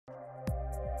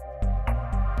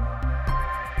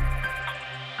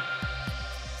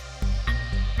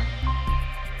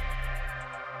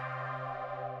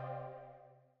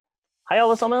Hei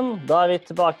alle sammen, da vi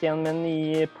tilbake igjen med en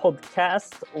ny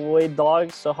podcast, og i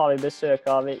dag så har vi besøk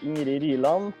av Ingrid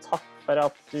Ryland. Takk for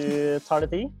at du tar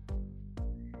deg tid.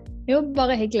 Jo,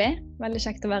 bare hyggelig. Veldig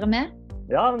kjekt å være med.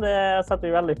 Ja, det setter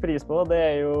vi veldig pris på.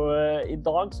 I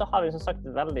dag så har vi som sagt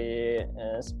et veldig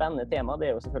spennende tema.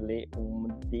 Det jo selvfølgelig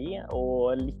om det,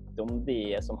 og litt om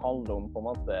det som handler om på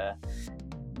en måte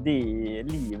det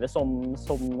livet som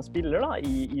spiller da,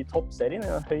 i toppserien, i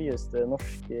den høyeste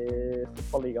norske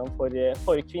fotballigaen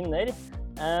for kvinner.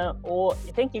 Og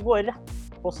jeg tenker jeg går rett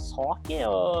på sak,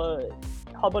 og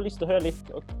jeg har bare lyst til å høre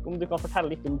litt, om du kan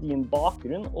fortelle litt om din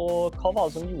bakgrunn, og hva var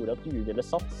det som gjorde at du ville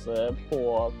satse på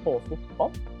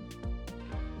fotball?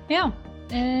 Ja,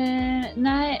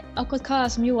 nei, akkurat hva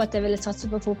som gjorde at jeg ville satse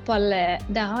på fotball,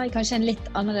 der har jeg kanskje en litt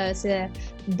annerledes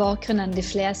bakgrunn enn de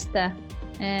fleste.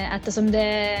 Ettersom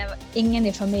det ingen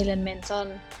i familien min, sånn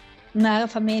nære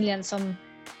familien som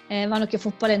var noe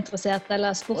fotballinteressert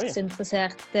eller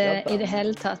sportsinteressert i det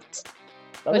hele tatt.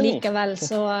 Og likevel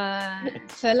så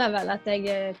føler jeg vel at jeg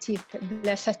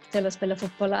ble født til å spille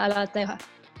fotball, eller at jeg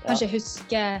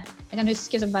kan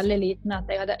huske som veldig liten at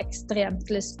jeg hadde ekstremt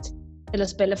lyst til å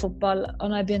spille fotball. Og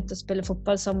når jeg begynte å spille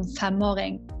fotball som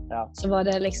 5-åring, så var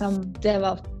det liksom, det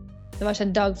var ikke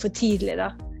en dag for tidlig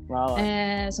da.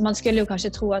 Så man skulle jo kanskje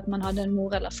tro at man hadde en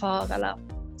mor eller far eller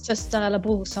søster eller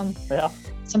bror som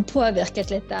påvirket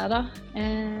litt der da.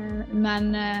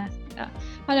 Men jeg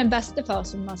hadde en bestefar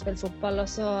som har spilt fotball,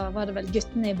 og så var det vel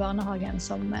guttene i barnehagen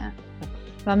som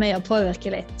var med å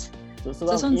påvirke litt. Så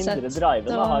den indre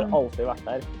driven har alltid vært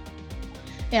der?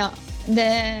 Ja,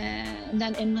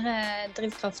 den indre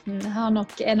drivkraften er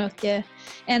nok en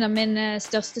av mine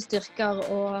største styrker,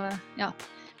 og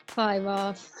fra jeg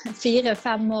var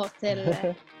 4-5 år til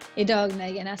i dag når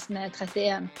jeg nesten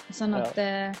 31. Sånn at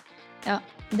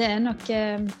det er nok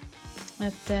en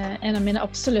av mine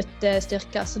absolutte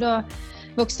styrker. Så da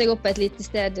vokste jeg opp på et lite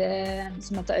sted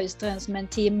som heter Austrøyen, som en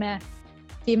time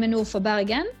nord for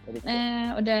Bergen.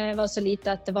 Og det var så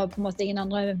lite at det var på en måte ingen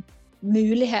andre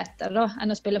muligheter da,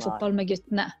 enn å spille fotball med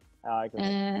guttene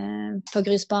på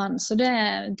grusbanen. Så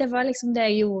det var liksom det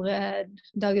jeg gjorde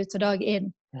dag ut og dag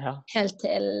inn. Helt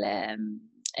til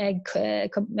jeg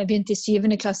begynte i 7.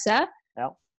 klasse.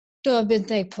 Da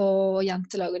begynte jeg på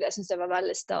jentelag, og det synes jeg var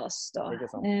veldig stas da.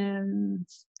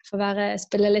 For å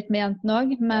spille litt med jentene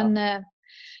også, men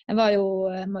jeg må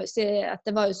jo si at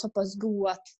det var jo såpass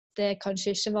god at det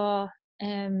kanskje ikke var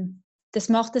det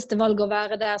smarteste valget å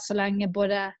være der så lenge,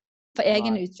 både for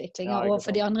egen utvikling og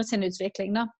for de andre sin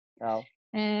utvikling da.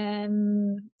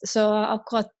 Så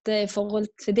akkurat i forhold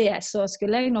til det så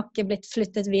skulle jeg nok blitt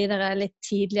flyttet videre litt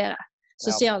tidligere.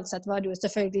 Sosialt sett var det jo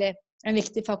selvfølgelig en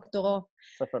viktig faktor, og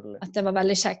at det var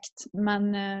veldig kjekt.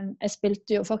 Men jeg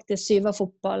spilte jo faktisk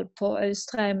 7-fotball på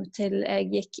Austrheim til jeg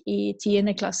gikk i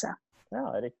 10. klasse. Ja,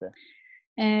 riktig.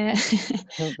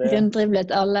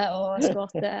 Runddriblet alle og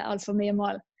skårte alt for mye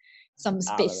mål som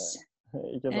spiss.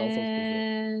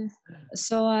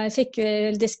 Så jeg fikk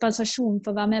dispensasjon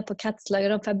for å være med på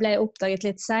kretslaget, for jeg ble oppdaget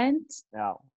litt sent.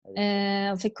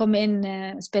 Og fikk komme inn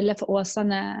og spille for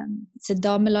Åsane sitt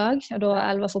damelag, og da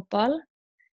 11-fotball.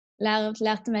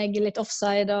 Lærte meg litt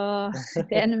offside og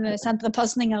det ene med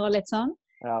sentrepasninger og litt sånn.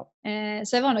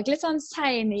 Så jeg var nok litt sånn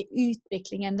sen i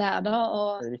utviklingen der da,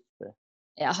 og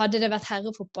hadde det vært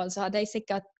herrefotball så hadde jeg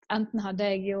sikkert, enten hadde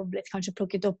jeg jo blitt kanskje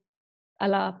plukket opp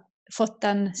eller fått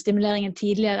den stimuleringen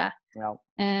tidligere,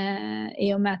 i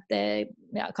og med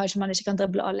at kanskje man ikke kan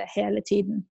drible alle hele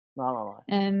tiden.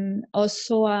 Og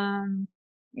så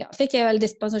fikk jeg vel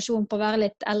dispensasjon på å være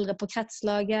litt eldre på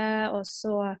kretslaget, og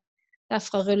så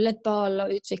derfra rullet ball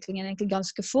og utviklingen egentlig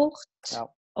ganske fort.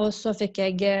 Og så fikk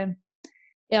jeg i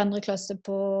 2. klasse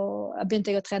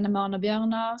begynte jeg å trene med Anna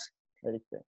Bjørnar.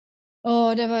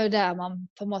 Og det var jo der man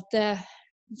på en måte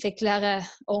fikk lære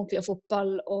ordentlig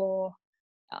fotball og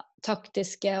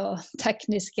taktiske og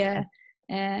tekniske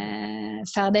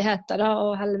ferdigheter da,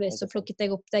 og heldigvis så plukket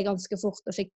jeg opp det ganske fort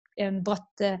og fikk en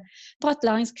bratt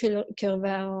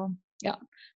læringskurve og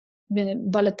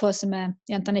ballet på seg med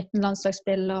Jenter 19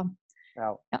 landslagsspill og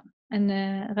en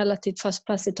relativt fast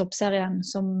plass i toppserien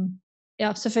som,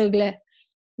 selvfølgelig,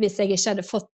 hvis jeg ikke hadde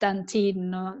fått den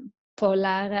tiden på å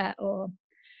lære og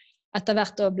etter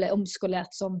hvert å bli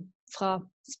omskolert som fra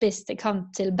spiss til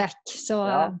kant til back, så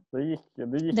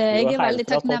det er jeg veldig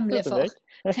takknemlig for.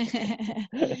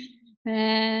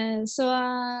 Så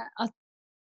at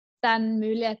den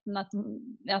muligheten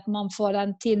at man får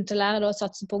den tiden til å lære det og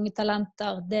satse på unge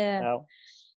talenter, det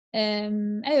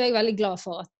er jo jeg veldig glad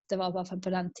for at det var i hvert fall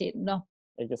på den tiden da.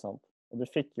 Ikke sant? Og du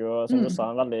fikk jo, som du sa,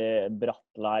 en veldig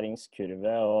bratt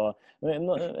læringskurve. Og det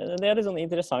litt sånn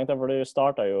interessant, for du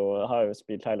har jo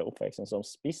spilt hele oppveksten som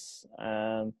spiss.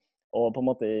 Og på en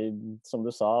måte, som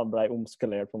du sa, ble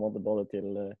omskalert på en måte både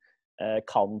til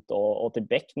kant og til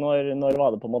bekk. Når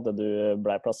var det på en måte du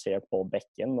ble plassert på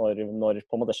bekken? Når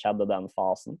på en måte skjedde den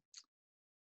fasen?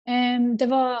 Det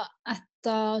var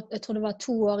jeg tror det var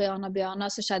 2 år i Arna-Bjørnar,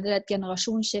 så skjedde det et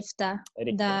generasjonsskifte.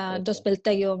 Riktig. Da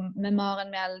spilte jeg jo med Maren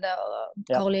Mjelde og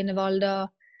Ja. Karoline Valde,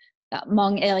 og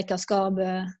mange Erika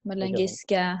Skarbø, Madeleine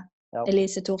Giske, Ja.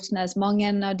 Elise Torsnes,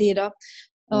 mange av de da.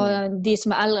 Og de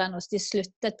som er eldre enn oss, de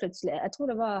sluttet plutselig. Jeg tror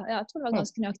det var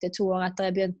ganske nøyaktig 2 år etter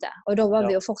jeg begynte. Og da var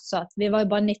vi jo fortsatt, vi var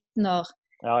jo bare 19 år,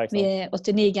 vi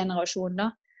 89-generasjonen da.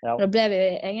 Ja. Og da ble vi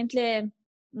egentlig,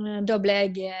 da ble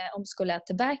jeg omskolert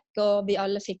til back, og vi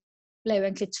alle ble jo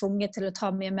egentlig tvunget til å ta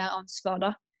mye mer ansvar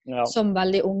da, som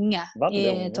veldig unge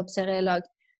i toppserielag.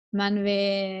 Men vi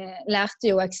lærte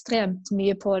jo ekstremt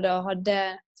mye på det, og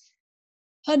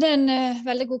hadde en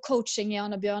veldig god coaching i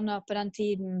Arna-Bjørnar på den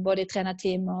tiden, både i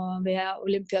trenerteam og ved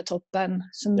Olympiatoppen,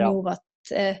 som gjorde at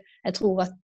jeg tror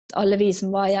at alle vi som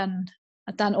var igjen,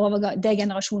 at det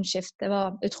generasjonsskiftet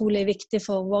var utrolig viktig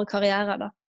for våre karrierer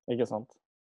da. Ikke sant?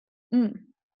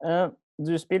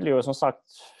 Du spiller jo som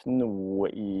sagt nå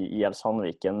i IL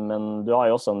Sandviken, men du har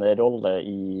jo også en rolle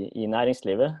i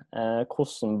næringslivet.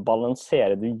 Hvordan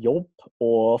balanserer du jobb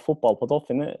og fotball på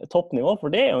toppnivå?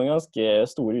 For det er jo en ganske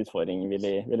stor utfordring, vil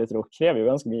jeg tro. Krever jo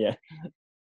ganske mye.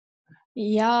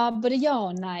 Ja, både ja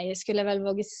og nei, skulle jeg vel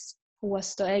våge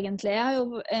påstå egentlig. Jeg har jo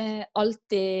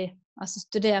alltid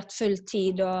studert full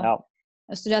tid, og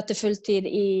jeg studerte full tid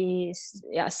i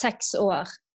 6 år.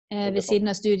 Ved siden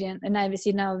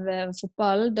av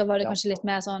fotballen. Da var det kanskje litt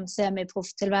mer sånn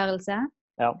semi-proff tilværelse.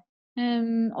 Ja.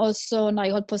 Og så når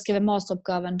jeg holdt på å skrive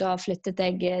masteroppgaven, da flyttet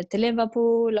jeg til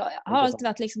Liverpool, og jeg har alltid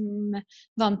vært liksom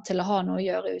vant til å ha noe å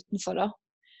gjøre utenfor da.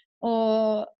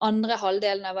 Og andre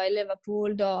halvdelen jeg var i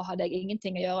Liverpool, da hadde jeg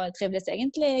ingenting å gjøre, jeg trivdes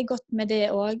egentlig godt med det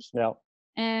også. Ja.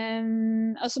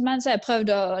 Men så jeg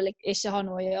prøvde å ikke ha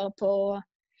noe å gjøre på,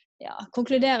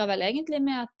 konkluderer vel egentlig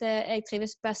med at jeg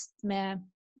trives best med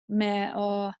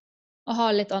å ha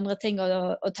litt andre ting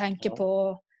å tenke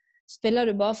på. Spiller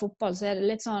du bare fotball, så er det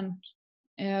litt sånn,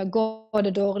 går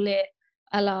det dårlig,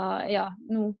 eller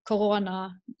nå korona,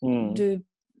 du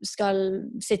skal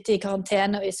sitte i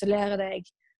karantene og isolere deg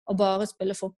og bare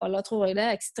spille fotball. Da tror jeg det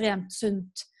er ekstremt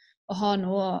sunt å ha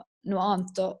noe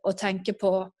annet å tenke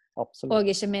på. Absolutt.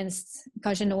 Og ikke minst,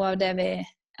 kanskje noe av det vi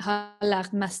har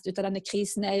lært mest ut av denne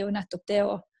krisen, er jo nettopp det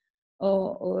å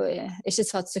ikke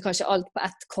satse kanskje alt på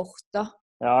ett kort da.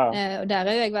 Og der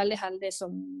er jo jeg veldig heldig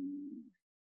som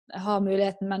har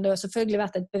muligheten, men det har selvfølgelig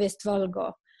vært et bevisst valg å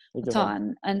ta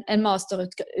en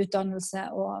masterutdannelse,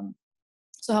 og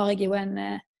så har jeg jo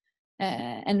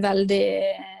en veldig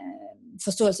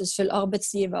forståelsesfull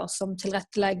arbeidsgiver som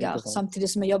tilrettelegger,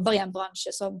 samtidig som jeg jobber i en bransje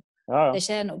som det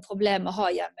ikke er noe problem å ha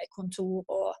hjemme i kontor,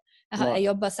 og jeg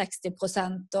jobber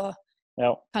 60%, og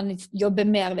kan jobbe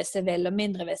mer hvis jeg vil, og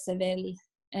mindre hvis jeg vil.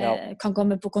 Kan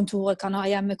komme på kontoret, kan ha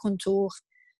hjemmekontor,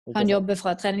 kan jobbe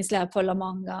fra treningsleir på La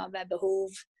Manga ved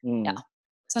behov.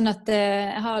 Sånn at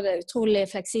jeg har det utrolig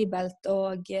fleksibelt,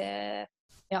 og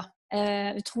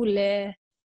utrolig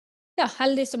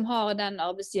heldig som har den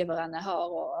arbeidsgiveren jeg har,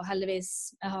 og heldigvis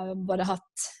jeg har både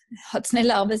hatt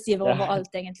snille arbeidsgivere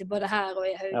overalt egentlig, både her og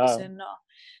i Haugesund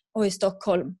og i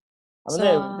Stockholm. Ja,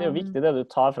 men det er jo viktig det du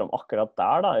tar frem akkurat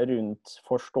der da, rundt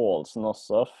forståelsen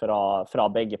også fra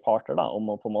begge parter da,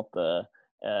 om å på en måte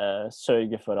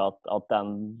sørge for at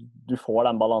du får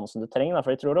den balansen du trenger da.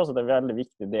 For jeg tror også det er veldig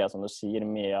viktig det som du sier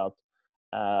med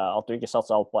at du ikke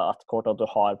satser alt på ett kort, at du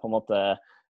har på en måte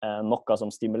noe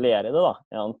som stimulerer det da,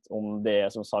 om det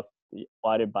er som sagt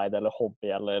arbeid eller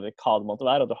hobby eller hva det måtte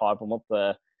være, at du har på en måte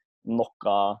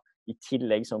noe i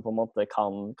tillegg som på en måte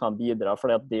kan bidra,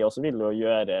 for det også vil jo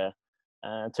gjøre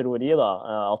tror jeg da,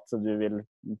 at du vil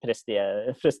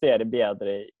prestere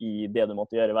bedre i det du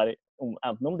måtte gjøre,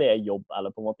 enten om det er jobb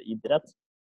eller på en måte idrett.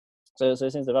 Så jeg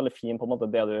synes det er veldig fint på en måte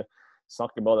det du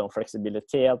snakker både om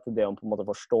fleksibilitet, det om på en måte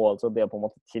forståelse, og det på en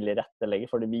måte tilrettelegge,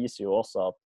 for det viser jo også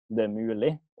at det er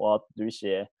mulig, og at du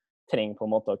ikke trenger på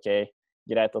en måte,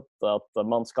 greit at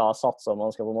man skal satse, og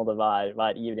man skal på en måte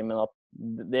være ivrig, men at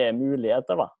det er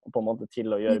muligheter da, på en måte til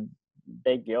å gjøre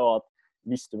begge, og at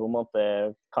hvis du på en måte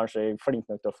kanskje er flink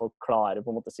nok til å forklare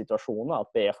på en måte situasjonen, at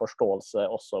det er forståelse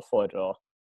også for å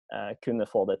kunne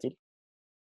få det til.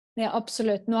 Ja,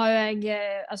 absolutt. Nå har jo jeg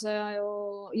har jo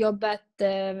jobbet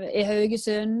i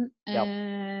Haugesund,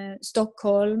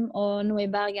 Stockholm og nå i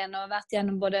Bergen, og vært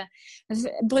gjennom både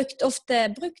brukt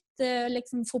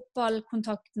liksom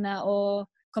fotballkontaktene og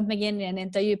kommet meg inn I en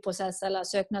intervjuprosess eller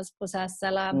søknadsprosess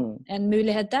eller en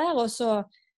mulighet der, og så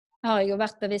har jeg jo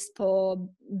vært bevisst på å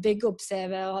bygge opp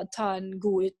CV og ta en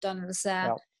god utdannelse,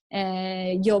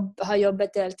 har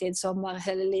jobbet deltid, sommer,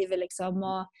 hele livet liksom,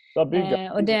 og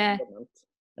det,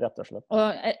 rett og slett. Og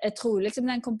jeg tror liksom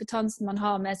den kompetansen man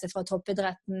har med seg fra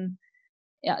toppidretten,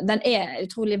 den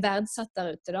utrolig verdsatt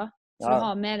der ute da, for du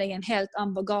har med deg en helt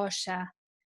annen bagasje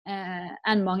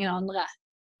enn mange andre.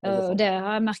 Og det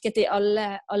har jeg merket I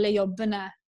alle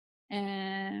jobbene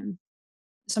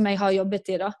som jeg har jobbet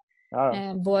I da.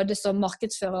 Både som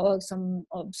markedsfører og som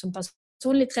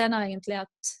personlig trener egentlig,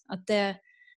 at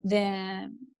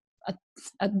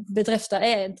bedrifter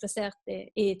interessert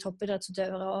I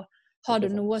toppidrettsutøvere, og har du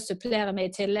noe å supplere med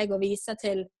I tillegg og vise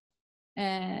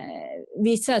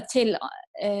til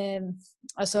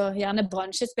altså gjerne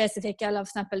bransjespesifikke, eller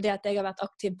for eksempel det at jeg har vært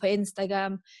aktiv på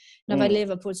Instagram. Når jeg var I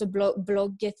Liverpool så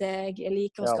blogget jeg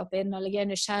liker å skape innhold, jeg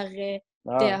nysgjerrig.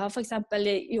 Det har for eksempel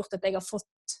gjort at jeg har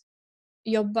fått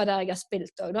jobber der jeg har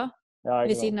spilt også da,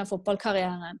 ved siden av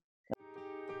fotballkarrieren.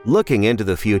 Looking into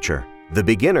the future, the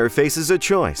beginner faces a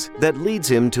choice that leads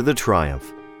him to the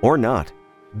triumph, or not.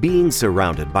 Being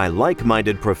surrounded by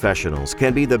like-minded professionals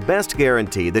can be the best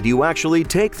guarantee that you actually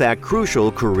take that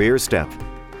crucial career step.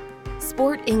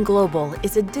 Sport in Global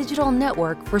is a digital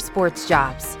network for sports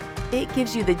jobs. It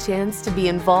gives you the chance to be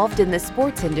involved in the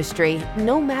sports industry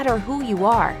no matter who you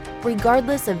are,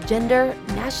 regardless of gender,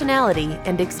 nationality,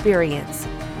 and experience.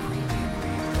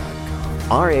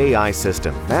 Our AI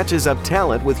system matches up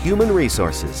talent with human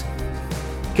resources.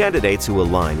 Candidates who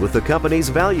align with the company's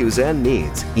values and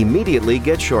needs immediately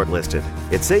get shortlisted.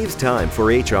 It saves time for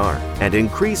HR and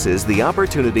increases the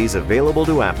opportunities available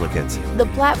to applicants. The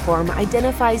platform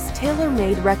identifies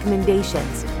tailor-made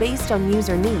recommendations based on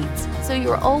user needs, so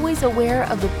you're always aware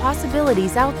of the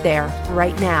possibilities out there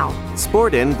right now.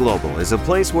 SportIn Global is a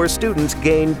place where students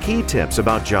gain key tips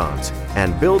about jobs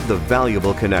and build the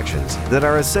valuable connections that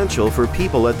are essential for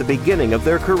people at the beginning of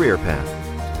their career path.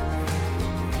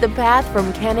 The path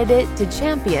from candidate to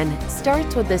champion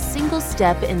starts with a single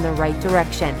step in the right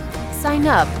direction. Sign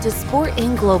up to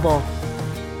SportIn Global.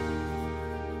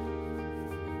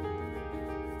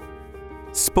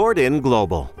 SportIn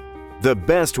Global, the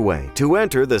best way to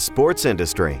enter the sports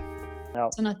industry.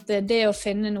 Sånn at det å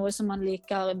finne noe som man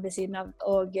liker ved siden av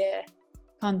og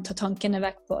kan ta tankene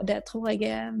vekk på, det tror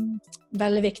jeg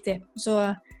veldig viktig. Så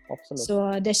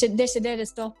det ikke det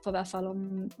står på I hvert fall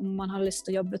om man har lyst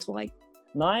til å jobbe, tror jeg.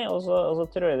 Nei, og så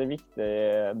tror jeg det viktig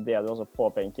det du også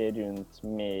påpeker rundt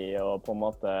med å på en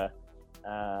måte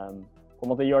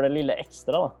gjøre det lille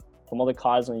ekstra da. På en måte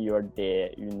hva det som gjør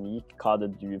det unikt, hva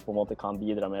det du på en måte kan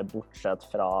bidra med bortsett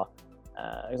fra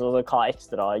hva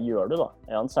ekstra gjør du da.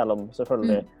 Ja, selv om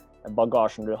selvfølgelig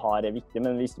bagasjen du har viktig,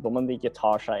 men hvis du på en måte ikke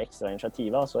tar seg ekstra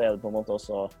initiativer, så det på en måte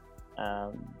også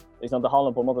det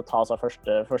handler på en måte å ta seg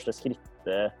første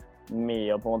skrittet med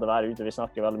å på en måte være ute. Vi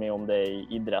snakker veldig mye om det I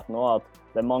idretten nå, at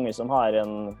det mange som har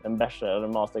en bachelor-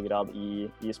 eller mastergrad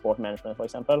I sportmanagement for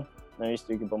eksempel, men hvis du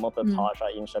ikke på en måte tar seg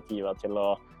initiativer til å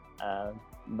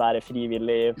være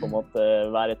frivillig, på en måte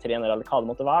være trener eller hva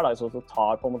det måtte være, da, så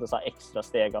tar på en måte seg ekstra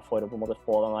steger for å på en måte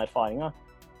få den erfaringen,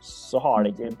 så har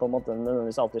det ikke på en måte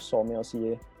nødvendigvis alltid så mye å si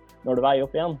når du veier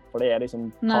opp igjen, for det liksom,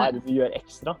 hva det du gjør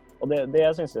ekstra? Og det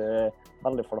synes jeg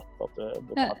veldig flott at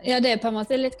du tar. Ja, det på en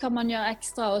måte litt hva man gjør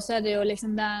ekstra, og så det jo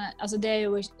liksom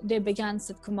det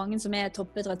begrenset hvor mange som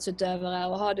toppidrettsutøvere,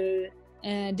 og har du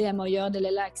det med å gjøre det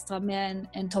lille ekstra med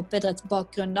en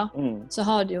toppidrettsbakgrunn da, så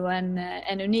har du jo en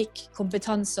unik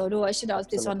kompetanse, og da ikke det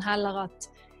alltid sånn heller at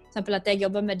for eksempel at jeg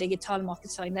jobber med digital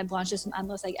markedsføring, det en bransje som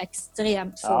endrer seg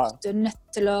ekstremt fort. Du nødt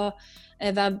til å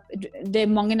det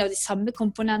mange av de samme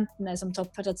komponentene som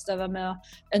toppidrettsutøver med å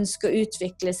ønske å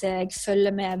utvikle seg,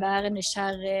 følge med, være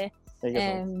nysgjerrig,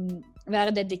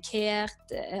 være dedikert,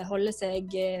 holde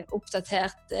seg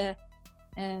oppdatert,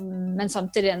 men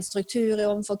samtidig en struktur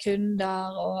overfor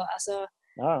kunder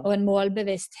og en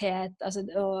målbevissthet,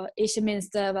 og ikke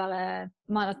minst det å være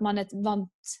at man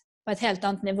vant på et helt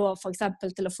annet nivå, for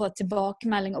eksempel til å få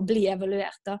tilbakemelding og bli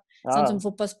evaluert da. Sånn som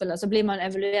fotballspiller, så blir man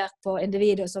evaluert på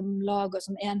individer som lag og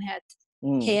som enhet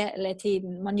hele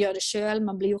tiden. Man gjør det selv,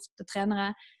 man blir gjort til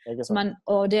trenere.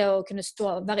 Og det å kunne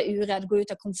være uredd, gå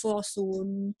ut av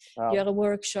komfortzonen, gjøre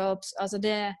workshops,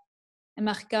 jeg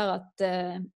merker at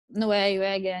nå jo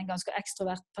jeg en ganske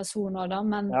ekstrovert person også, da,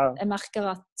 men jeg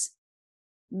merker at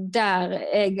der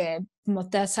jeg på en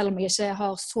måte, selv om jeg ikke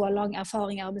har så lang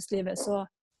erfaring I arbeidslivet, så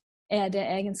det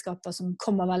egenskaper som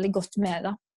kommer veldig godt med da.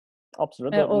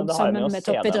 Absolutt. Og sammen med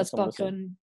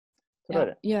toppidrettsbakgrunnen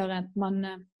gjør at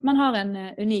man har en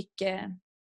unik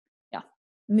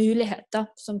mulighet da,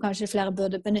 som kanskje flere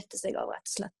burde benytte seg av, rett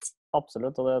og slett.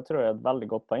 Absolutt, og det tror jeg et veldig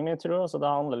godt poeng. Men jeg tror også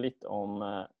det handler litt om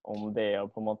det å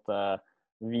på en måte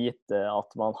vite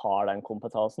at man har den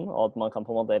kompetansen, og at man kan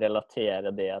på en måte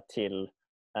relatere det til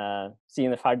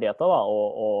sine ferdigheter da,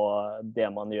 og det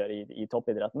man gjør i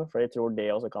toppidretten. For jeg tror det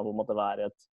også kan på en måte være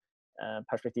et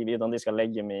perspektiv i hvordan de skal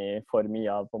legge med for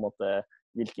mye av på en måte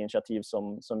hvilke initiativ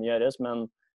som gjøres. Men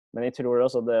jeg tror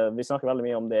også vi snakker veldig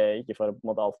mye om det, ikke for å på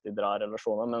en måte alltid dra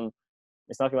relasjoner, men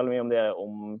vi snakker veldig mye om det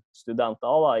om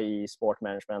studenter da, i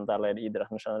sportmanagement eller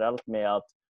idretten generelt, med at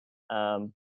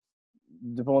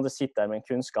du på en måte sitter med en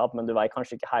kunnskap, men du vet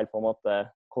kanskje ikke helt på en måte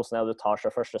hvordan du tar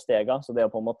seg første steget. Så det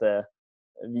å på en måte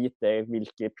vite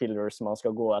hvilke pillars man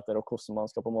skal gå etter, og hvordan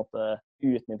man skal på en måte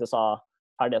utnytte seg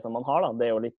ferdighetene man har, da. Det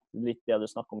er jo litt det du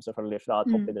snakker om selvfølgelig fra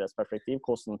et toppidrettsperspektiv,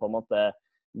 hvordan på en måte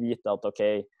vite at ok,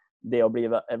 det å bli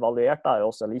evaluert er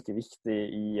jo også like viktig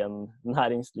i en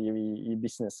næringsliv, i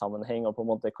business-sammenheng, og på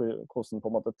en måte hvordan på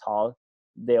en måte ta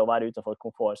det å være utenfor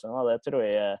komfortsonen. Det tror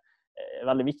jeg er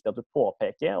veldig viktig at du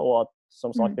påpeker, og at, som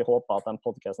sagt, jeg håper at den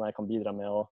podcasten her kan bidra med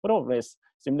å forhåpentligvis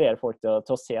stimulere folk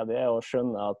til å se det, og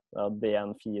skjønne at det er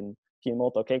en fin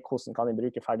måte. Ok, hvordan kan jeg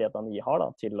bruke ferdighetene jeg har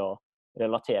da, til å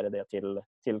relatere det til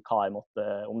hva jeg måtte,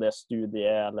 om det er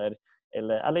studie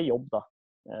eller jobb da,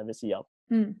 ved siden av.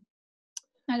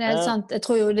 Ja, det er helt sant. Jeg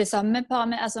tror jo det samme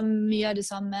altså mye av det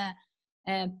samme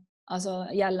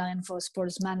gjelder innenfor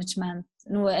sports management.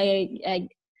 Nå er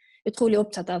jeg utrolig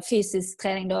opptatt av fysisk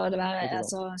trening da, det være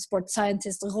altså sport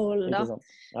scientist-rollen da,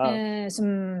 som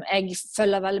jeg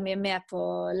følger veldig mye med på,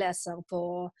 leser på.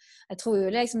 Jeg tror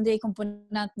jo liksom de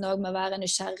komponentene også med å være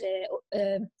nysgjerrig,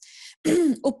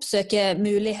 oppsøke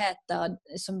muligheter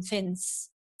som finnes,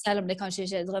 selv om det kanskje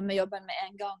ikke er drømmejobben med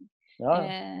en gang.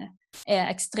 Er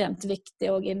ekstremt viktig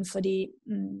også innenfor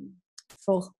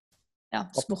for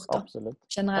sport da,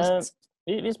 generelt.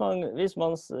 Hvis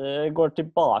man går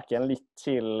tilbake litt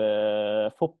til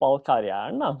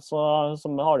fotballkarrieren da, så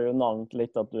har du jo nevnt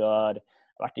litt at du har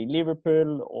vært i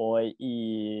Liverpool og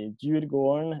i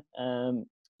Djurgården.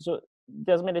 Så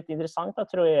det som er litt interessant da,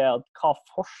 tror jeg er at hva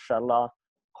forskjeller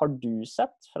har du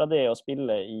sett fra det å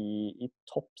spille i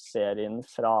toppserien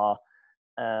fra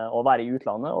å være i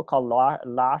utlandet, og hva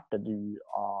lærte du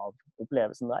av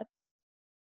opplevelsen der?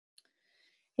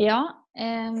 Ja,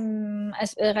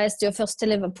 jeg reiste jo først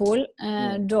til Liverpool.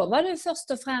 Da var det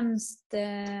først og fremst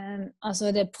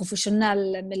altså det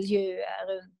profesjonelle miljøet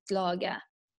rundt laget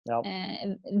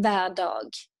hver dag,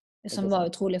 som var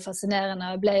utrolig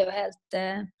fascinerende. Jeg ble jo helt,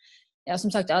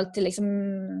 som sagt, alltid liksom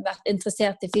vært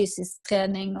interessert i fysisk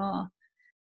trening,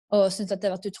 og synes at det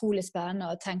har vært utrolig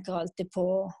spennende, og tenker alltid på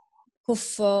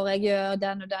hvorfor jeg gjør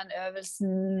den og den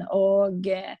øvelsen, og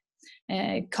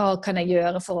hva kan jeg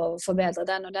gjøre for å forbedre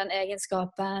den og den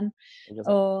egenskapen,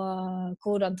 og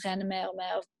hvordan trene mer og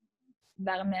mer,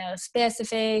 være mer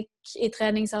spesifikk i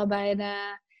treningsarbeidet,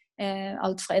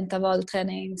 alt fra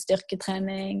intervalltrening,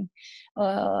 styrketrening,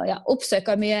 og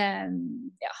oppsøker mye,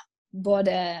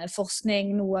 både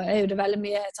forskning, nå er jo det veldig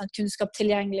mye kunnskap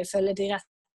tilgjengelig, følge de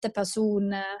rette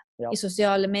personene i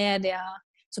sosiale medier,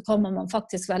 så kommer man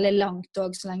faktisk veldig langt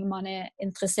også, så lenge man er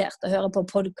interessert og hører på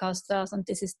podcaster.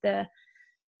 De siste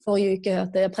forrige uke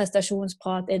hørte jeg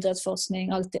prestasjonsprat,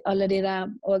 idrettsforskning, alle de der,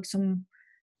 og som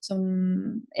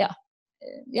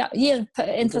gir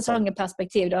interessante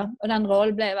perspektiv da. Og den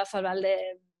rollen ble i hvert fall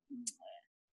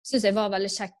synes jeg var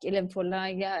veldig kjekk i Liverpool, da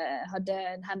jeg hadde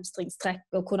en hamstringstrekk,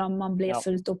 og hvordan man blir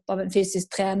fulgt opp av en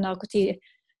fysisk trener, hvor tid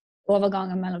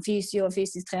overgangen mellom fysio og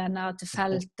fysisk trener til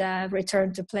feltet,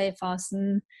 return to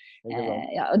play-fasen,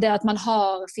 og det at man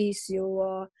har fysio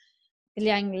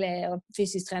tilgjengelig og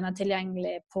fysisk trener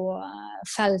tilgjengelig på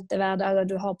feltet hver dag, og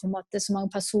du har på en måte så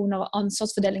mange personer, og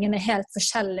ansvarsfordelingen er helt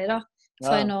forskjellig da,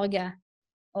 fra i Norge.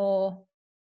 Og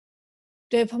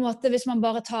det er på en måte, hvis man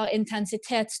bare tar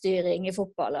intensitetsstyring i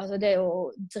fotball, altså det er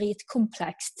jo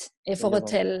dritkomplekst i forhold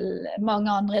til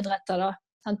mange andre idretter da.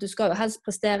 Du skal jo helst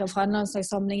prestere fra en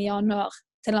landslagssamling i januar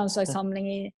til landslagssamling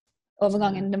i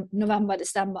overgangen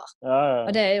november-desember. Og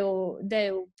det er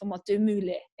jo på en måte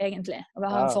umulig, egentlig, å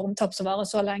ha en formtopp som varer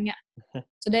så lenge.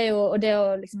 Så det er jo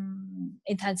liksom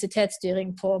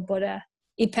intensitetsstyring på både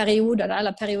i perioder,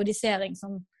 eller periodisering,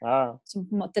 som på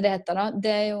en måte det heter da.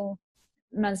 Det er jo,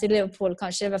 mens i Liverpool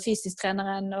kanskje var fysisk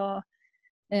treneren og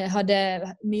hadde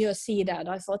mye å si der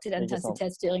da, i forhold til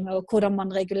intensitetsstyring, og hvordan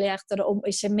man regulerte det, og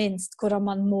ikke minst hvordan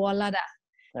man måler det.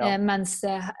 Mens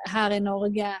her i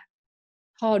Norge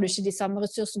har du ikke de samme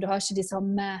ressurser, du har ikke de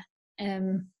samme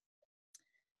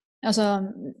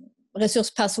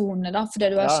ressurspersonene da,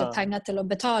 fordi du har ikke penger til å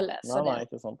betale for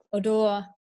det. Og da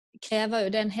krever jo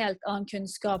det en helt annen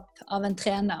kunnskap av en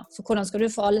trener. For hvordan skal du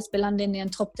få alle spillerne inn i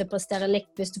en tropp til å prestere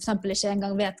likt hvis du for eksempel ikke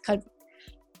engang vet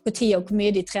hvor tid og hvor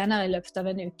mye de trener i løpet av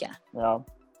en uke? Ja.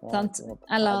 Sant?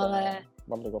 Eller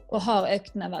hvor har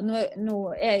øktene vært? Nå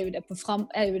er jo det på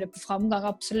framgang,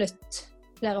 absolutt.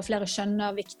 Flere og flere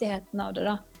skjønner viktigheten av det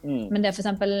da. Men det er for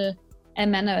eksempel, jeg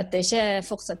mener jo at det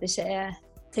fortsatt ikke er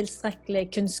tilstrekkelig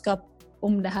kunnskap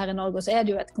om det her i Norge, og så er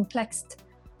det jo et komplekst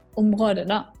område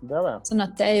da. Det er det. Sånn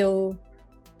at det er jo,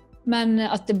 men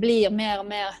at det blir mer og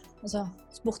mer, altså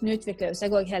sporten utvikler jo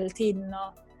seg også hele tiden,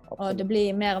 og det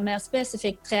blir mer og mer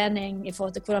spesifikk trening i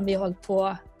forhold til hvordan vi holdt på,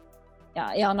 ja,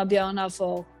 Jan og Bjørnar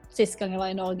for sist gang jeg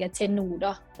var i Norge, til nå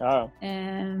da. Ja.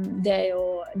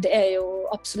 Det er jo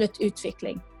absolutt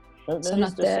utvikling. Men sånn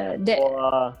hvis du ser på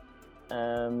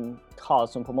hva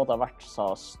som på en måte har vært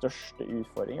største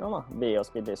utfordringene da, ved å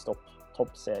spille i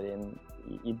toppserien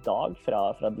i dag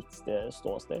fra ditt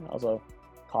ståsted, altså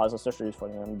hva er de største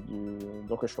utfordringene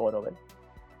dere står over?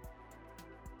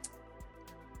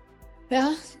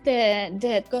 Ja, det er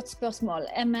et godt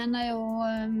spørsmål. Jeg mener jo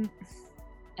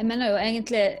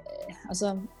egentlig,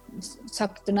 altså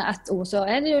sagt under ett ord, så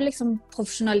er det jo liksom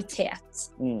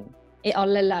profesjonalitet i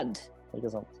alle ledd.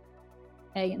 Ikke sant?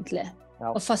 Egentlig. Ja.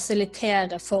 Å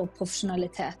fasilitere for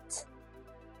profesjonalitet.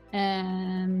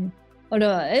 Og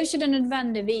da er jo ikke det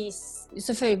nødvendigvis,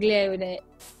 selvfølgelig er jo det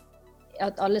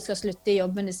at alle skal slutte i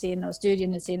jobbene sine og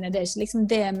studiene sine, det er ikke liksom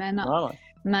det jeg mener. Nei.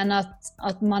 Men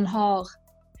at man har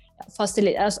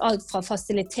alt fra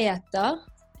fasiliteter.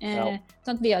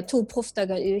 Sånn at vi har 2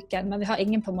 proffdager i uken, men vi har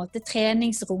ingen på en måte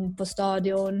treningsrom på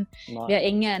stadion.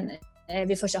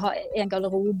 Vi får ikke ha en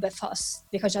garderobe fast.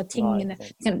 Vi kan ikke ha tingene.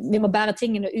 Vi må bære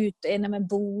tingene ut og innom en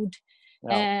bod.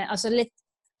 Altså litt,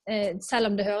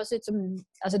 selv om det høres ut som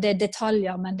altså det er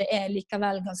detaljer, men det er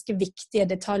likevel ganske viktige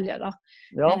detaljer da.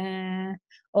 Ja.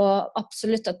 Og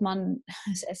absolutt at man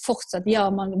fortsatt,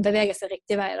 man beveger seg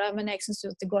riktig vei da, men jeg synes jo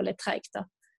at det går litt tregt da.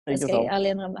 Det skal jeg ærlig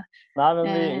innrømme. Nei, men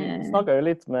vi snakket jo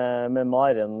litt med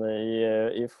Maren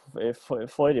i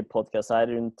forrige podcast her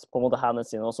rundt på en måte hennes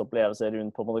sine også opplevelser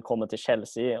rundt på en måte komme til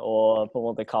Chelsea og på en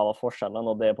måte hva var forskjellen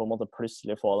og det på en måte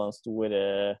plutselig få den store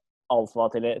alt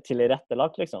var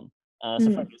tilrettelagt liksom.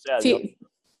 Selvfølgelig så er det jo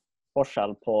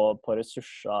forskjell på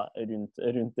ressurser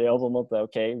rundt det og på en måte,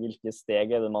 ok, hvilke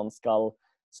steg er det man skal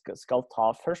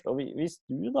ta først, og hvis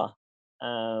du da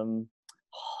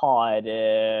har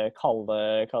hva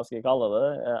skal jeg kalle det,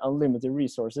 unlimited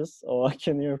resources og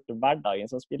kunne gjort hverdagen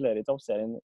som spiller i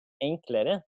toppserien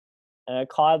enklere.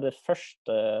 Hva er det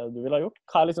første du ville ha gjort?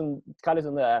 Hva er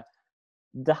liksom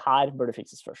det her burde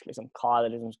fikses først, liksom? Hva er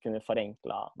det liksom som kunne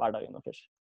forenkle hverdagen deres?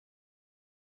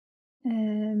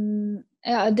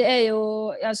 Ja, det er jo,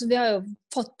 altså vi har jo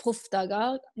fått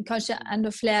proffdager, kanskje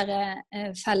enda flere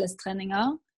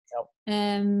fellestreninger.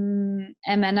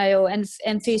 Jeg mener jo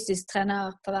en fysisk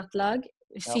trener på hvert lag,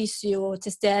 fysio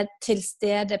til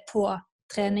stede på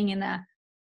treningene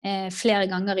flere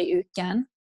ganger i uken.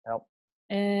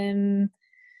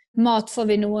 Mat får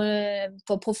vi noe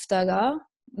på proffdager,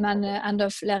 men enda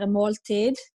flere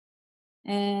måltid.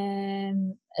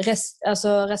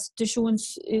 Altså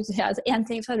restitusjons... Altså en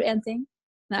ting, får du en ting?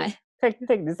 Nei.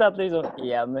 Teknisk sett liksom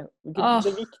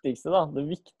det viktigste da, det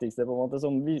viktigste på en måte,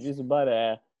 som hvis du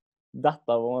bare dette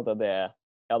på en måte det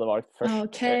jeg hadde valgt først.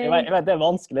 Okay. Jeg vet det er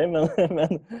vanskelig, men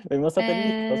vi må sette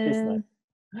litt på spissen her.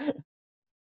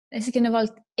 Hvis jeg kunne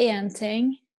valgt én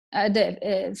ting, det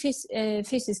er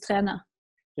fysisk trener.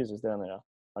 Fysisk trener, ja.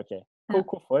 Ok.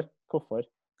 Hvorfor?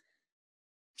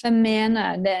 Jeg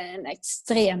mener det er en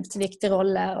ekstremt viktig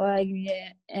rolle, og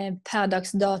jeg per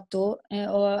dags dato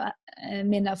og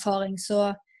min erfaring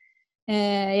så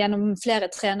gjennom flere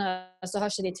trenere så har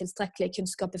ikke de tilstrekkelig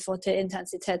kunnskap i forhold til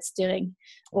intensitetsstyring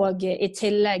og i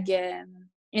tillegg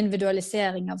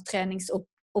individualisering av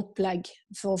treningsopplegg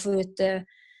for å få ut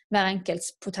hver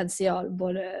enkelts potensial,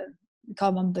 både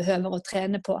hva man behøver å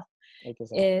trene på,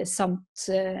 samt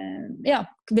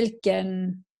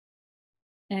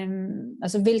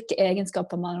hvilke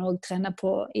egenskaper man også trener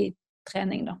på i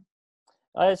trening da.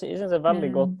 Ja, jeg synes det er et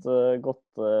veldig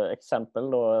godt eksempel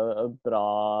og et bra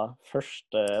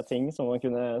første ting som man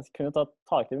kunne ta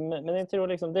tak i. Men jeg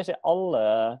tror liksom, det er ikke alle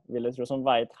vil jeg tro, som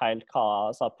vet helt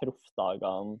hva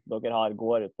proffdagene dere har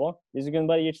går ut på. Hvis du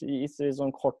kunne bare gi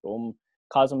sånn kort om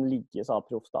hva som ligger i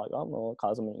proffdagene og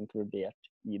hva som er inkludert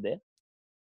i det.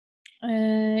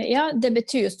 Ja, det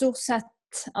betyr jo stort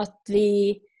sett at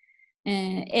vi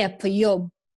er på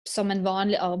jobb som en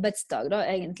vanlig arbeidsdag da,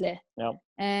 egentlig. Ja.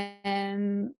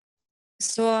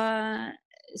 Så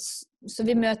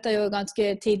vi møter jo ganske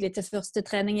tidlig til første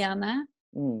trening gjerne,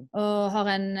 og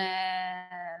har en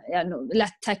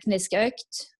lett teknisk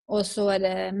økt, og så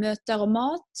det møter og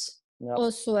mat, og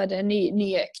så det ny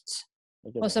økt.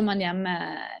 Og så man hjemme,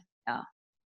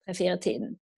 3-4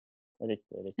 tiden.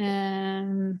 Riktig.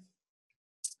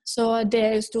 Så det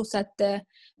jo stort sett,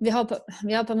 vi har på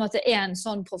en måte en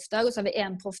sånn proffdag, og så har vi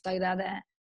en proffdag der det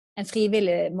en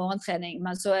frivillig morgentrening,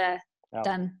 men så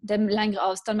det lengre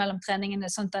avstand mellom treningene,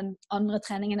 sånn at den andre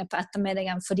treningen på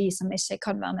ettermiddagen for de som ikke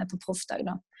kan være med på proffdag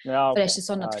da. For det ikke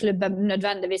sånn at klubben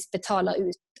nødvendigvis betaler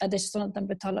ut, det ikke sånn at den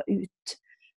betaler ut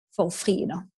for fri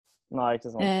da. Nei,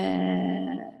 ikke sant.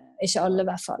 Ikke alle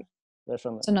i hvert fall. Det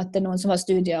skjønner jeg. Sånn at det noen som har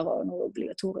studier og noe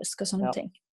obligatorisk og sånne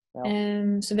ting.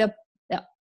 Så vi har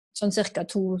sånn cirka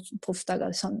 2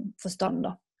 proffdager i sånn forstand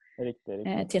da. Riktig.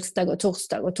 Tirsdag og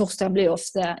torsdag blir jo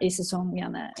ofte i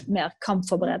sesongen mer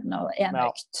kampforberedende og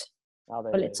økt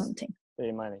og litt sånne ting. Det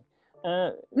gir mening.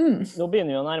 Nå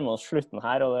begynner vi å nærme oss slutten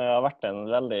her, og det har vært en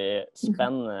veldig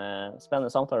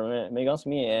spennende samtale med ganske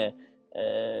mye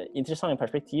interessante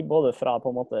perspektiv, både fra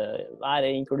på en måte være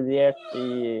inkludert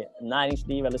i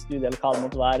næringsliv eller studie, eller hva det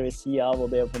måtte være ved siden av,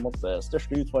 og det på en måte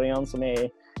største utfordringene som i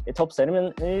toppserien.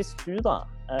 Men hvis du da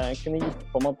kunne gitt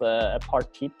på en måte et par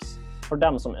tips for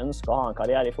dem som ønsker å ha en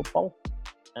karriere i fotball,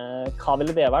 hva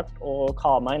ville det vært, og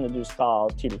hva mener du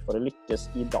skal til for å lykkes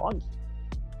i dag?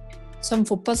 Som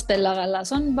fotballspiller, eller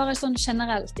bare sånn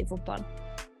generelt i fotball?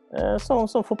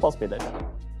 Som fotballspiller.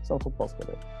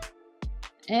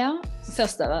 Ja,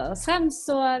 først og fremst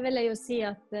så vil jeg jo si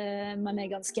at man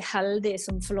ganske heldig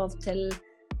som får lov til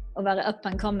å være up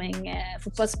and coming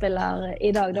fotballspiller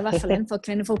i dag, det I hvert fall innenfor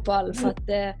kvinnefotball, for at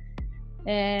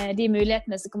de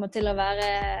mulighetene som kommer til å være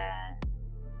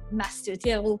mest ute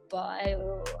i Europa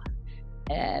jo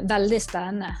veldig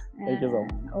spennende. Ikke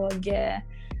sant? Og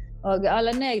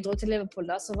når jeg dro til Liverpool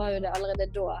da, så var jo det allerede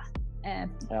da,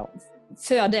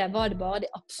 før det var det bare de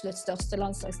absolutt største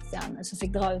landslagsstjernene som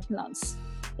fikk dra utenlands.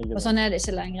 Og sånn det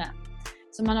ikke lenger.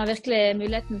 Så man har virkelig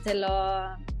muligheten til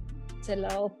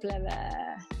å oppleve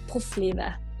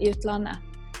profflivet i utlandet.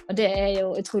 Og det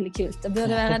jo utrolig kult. Det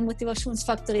burde være en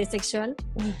motivasjonsfaktor i seg selv.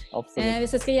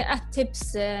 Hvis jeg skal gi et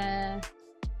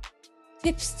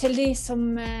tips til de som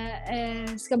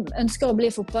ønsker å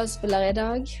bli fotballspiller i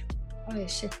dag.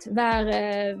 Vær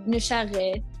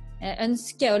nysgjerrig,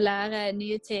 ønske å lære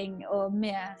nye ting og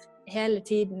mer hele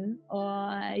tiden,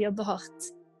 og jobbe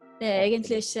hardt. Det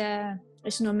egentlig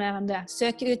ikke noe mer enn det.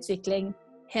 Søke utvikling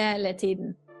hele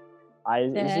tiden.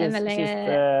 Det vel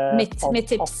mitt tips.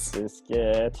 Fantastisk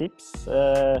tips.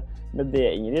 Med det,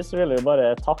 Ingrid, så vil jeg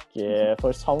bare takke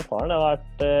for samtalen. Det har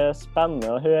vært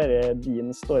spennende å høre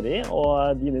din story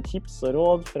og dine tips og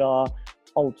råd fra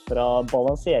alt fra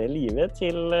balansere livet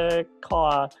til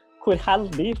hvor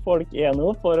heldig folk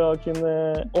nå for å kunne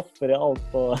offre alt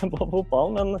på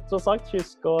fotballen. Men som sagt,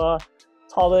 husk å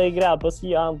ta det greia på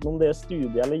siden, enten om det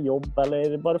studie eller jobb,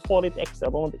 eller bare få litt ekstra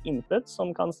på en måte input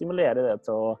som kan stimulere det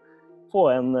til å få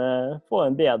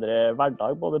en bedre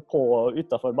hverdag, både på og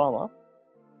utenfor banen.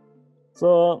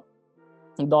 Så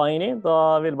da, Ingrid,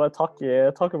 da vil jeg bare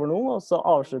takke for nå, og så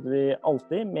avslutter vi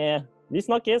alltid med «Vi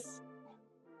snakkes!»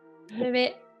 Det vil vi.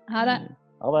 Ha det.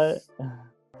 Ha det.